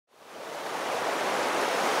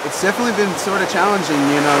It's definitely been sort of challenging,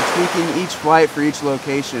 you know, tweaking each flight for each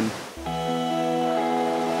location.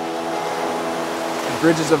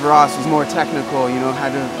 Bridges of Ross was more technical, you know,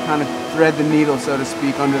 had to kind of thread the needle, so to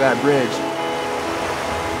speak, under that bridge.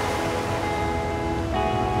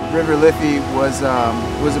 River Liffey was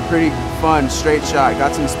a pretty fun straight shot,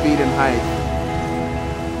 got some speed and height.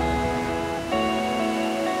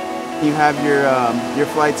 You have your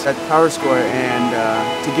flights at Powerscourt,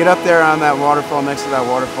 and to get up there on that waterfall, next to that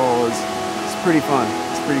waterfall, it's pretty fun.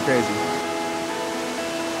 It's pretty crazy.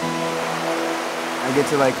 I get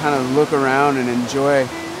to like kind of look around and enjoy,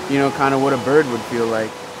 you know, kind of what a bird would feel like.